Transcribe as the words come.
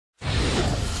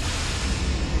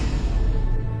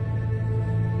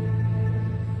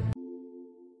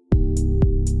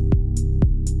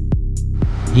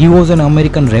He was an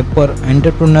American rapper,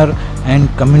 entrepreneur, and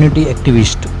community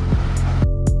activist.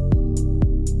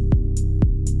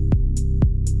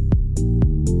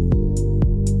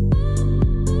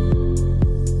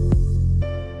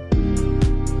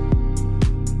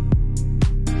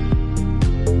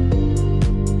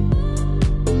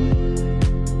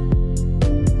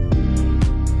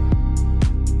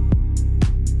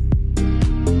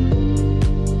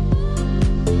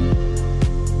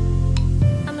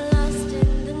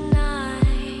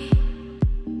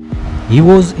 He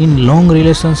was in long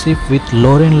relationship with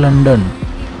Lauren London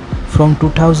from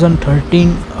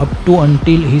 2013 up to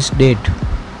until his death.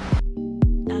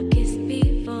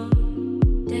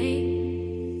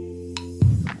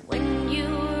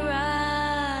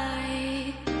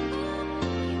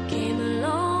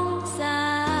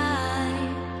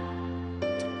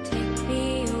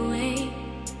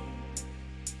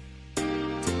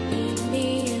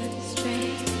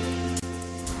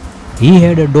 He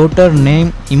had a daughter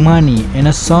named Imani and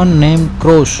a son named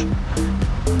Krosh.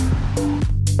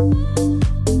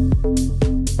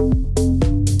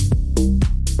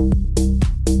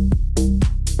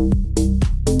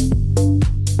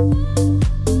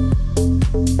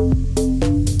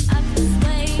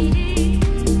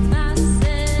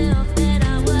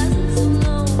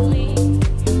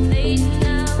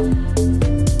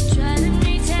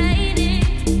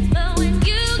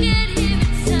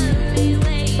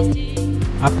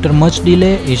 After much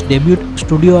delay, his debut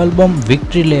studio album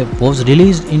Victory was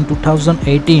released in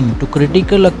 2018 to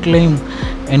critical acclaim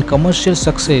and commercial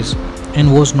success,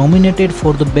 and was nominated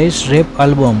for the Best Rap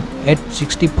Album at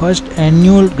 61st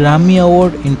Annual Grammy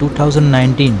Award in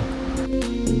 2019.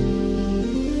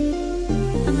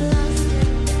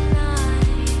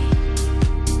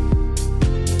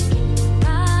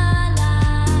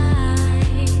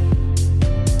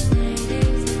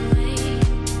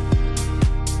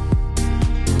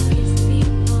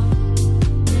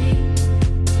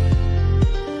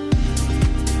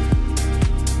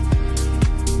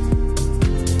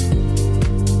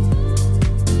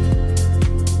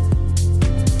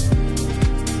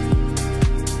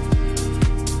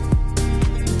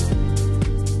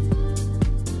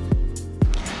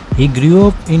 He grew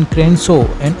up in Crenshaw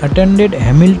and attended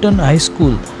Hamilton High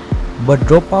School, but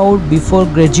dropped out before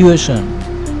graduation.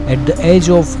 At the age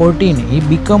of 14, he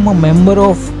became a member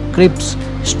of Crips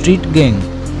street gang.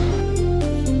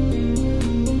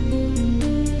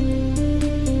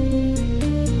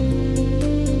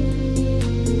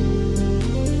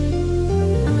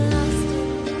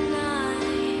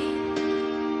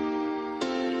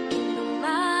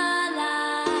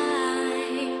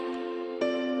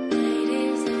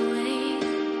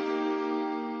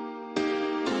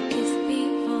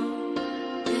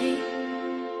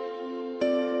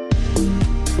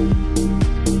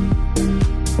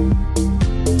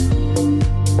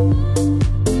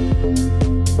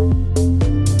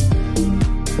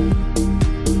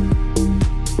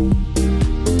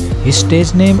 His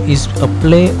stage name is a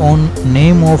play on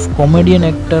name of comedian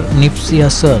actor Nipsey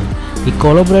Hussle. He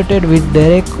collaborated with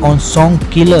Derek on song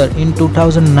Killer in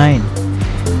 2009.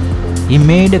 He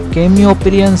made a cameo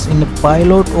appearance in the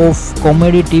pilot of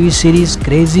comedy TV series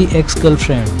Crazy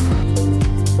Ex-Girlfriend.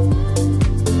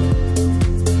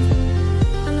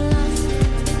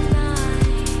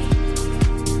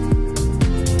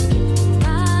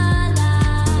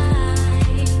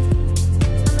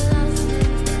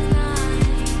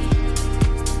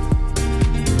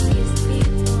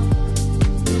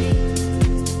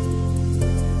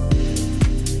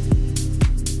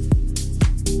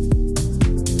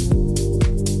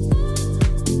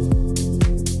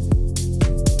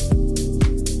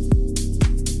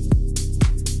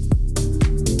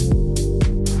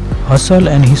 Hussle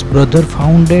and his brother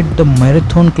founded the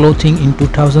Marathon Clothing in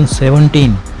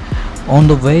 2017 on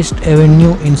the West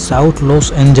Avenue in South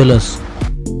Los Angeles.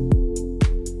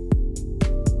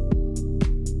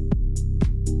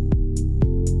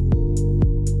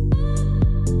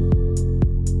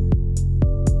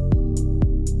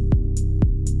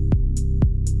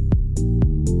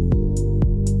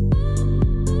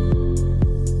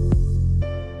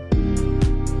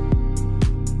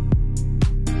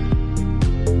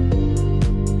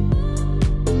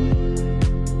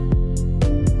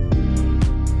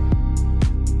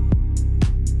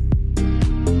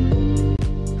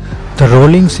 The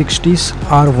Rolling 60s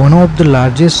are one of the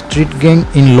largest street gangs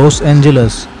in Los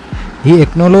Angeles. He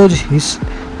acknowledged his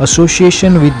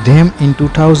association with them in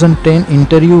 2010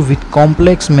 interview with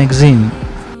Complex magazine.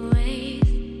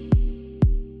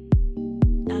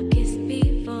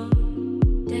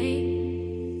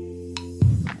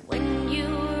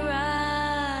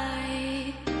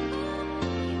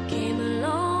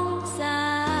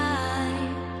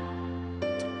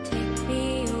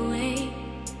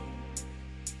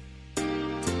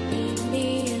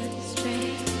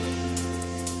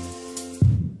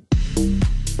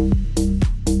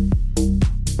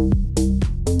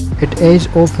 age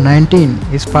of 19,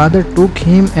 his father took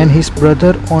him and his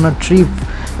brother on a trip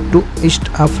to East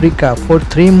Africa for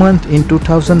 3 months in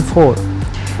 2004.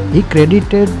 He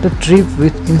credited the trip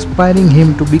with inspiring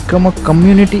him to become a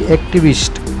community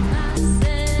activist.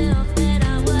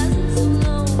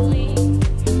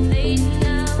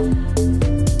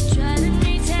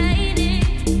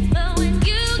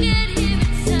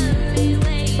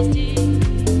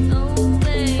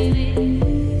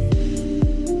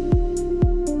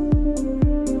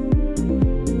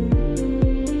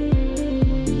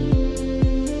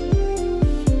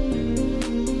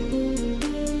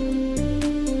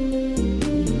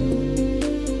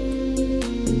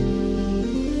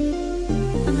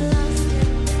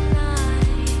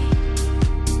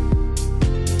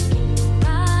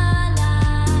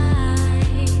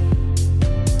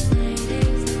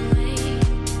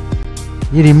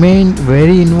 He remained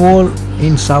very involved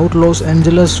in South Los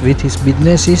Angeles with his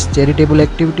businesses, charitable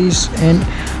activities, and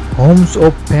homes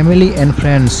of family and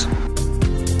friends.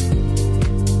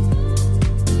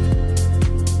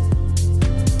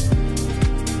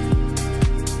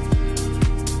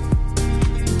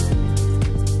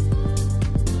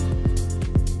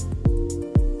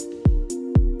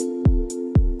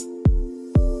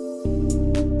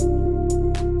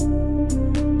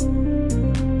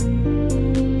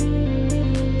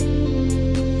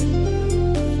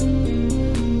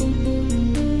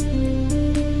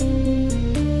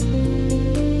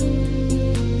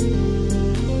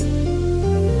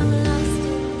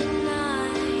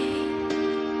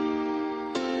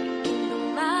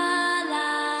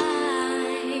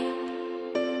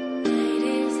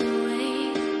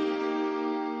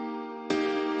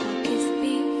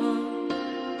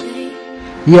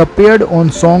 He appeared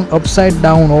on song Upside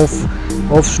Down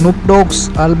of Snoop Dogg's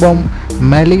album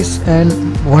Malice and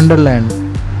Wonderland.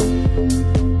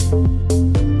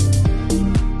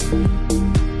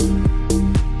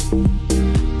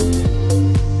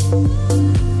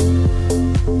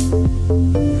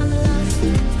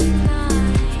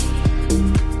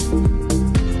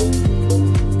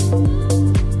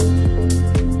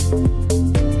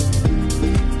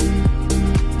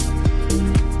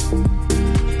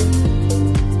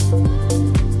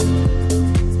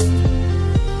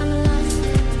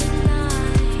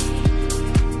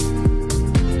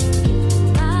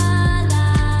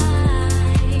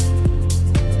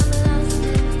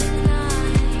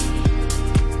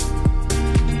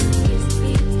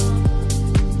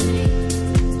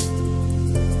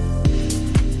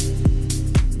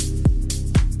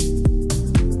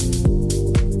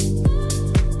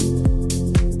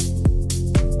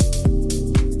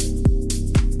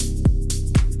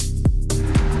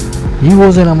 He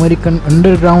was an American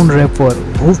underground rapper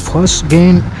who first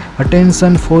gained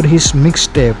attention for his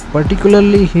mixtape,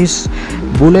 particularly his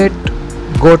Bullet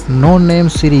Got No Name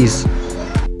series.